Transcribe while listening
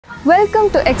Welcome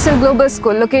to Excel Global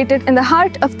School, located in the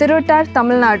heart of Thiruvattar,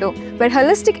 Tamil Nadu, where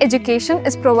holistic education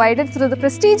is provided through the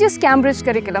prestigious Cambridge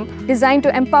curriculum designed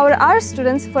to empower our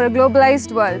students for a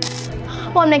globalized world.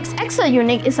 What makes Excel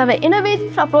unique is our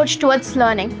innovative approach towards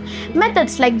learning.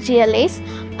 Methods like GLAs,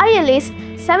 ILAs,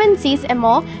 7Cs and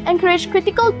more encourage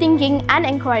critical thinking and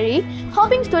inquiry,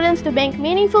 helping students to make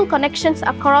meaningful connections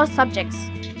across subjects.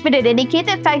 With a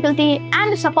dedicated faculty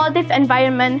and a supportive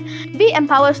environment, we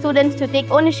empower students to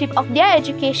take ownership of their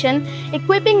education,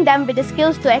 equipping them with the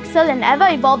skills to excel in an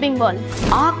ever-evolving world.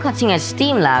 Our cutting-edge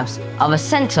STEAM labs are a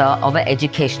center of our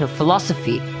educational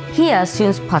philosophy. Here,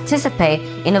 students participate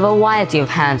in a variety of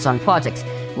hands-on projects,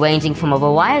 ranging from a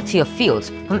variety of fields,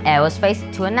 from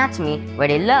aerospace to anatomy, where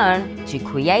they learn to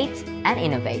create and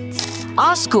innovate.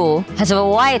 Our school has a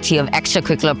variety of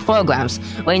extracurricular programs,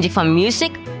 ranging from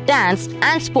music, dance,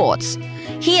 and sports.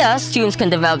 Here, students can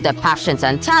develop their passions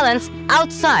and talents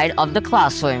outside of the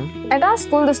classroom. At our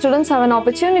school, the students have an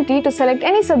opportunity to select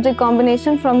any subject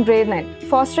combination from grade 9,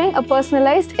 fostering a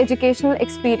personalized educational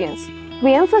experience.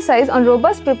 We emphasize on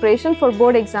robust preparation for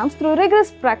board exams through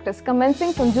rigorous practice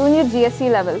commencing from junior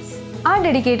GSE levels. Our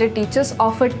dedicated teachers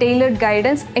offer tailored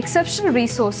guidance, exceptional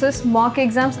resources, mock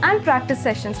exams and practice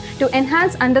sessions to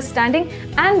enhance understanding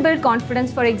and build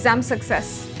confidence for exam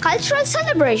success. Cultural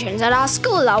celebrations at our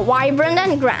school are vibrant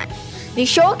and grand. We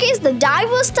showcase the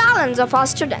diverse talents of our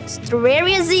students through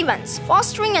various events,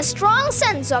 fostering a strong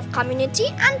sense of community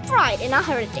and pride in our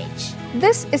heritage.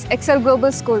 This is Excel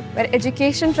Global School, where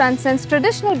education transcends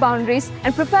traditional boundaries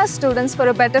and prepares students for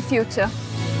a better future.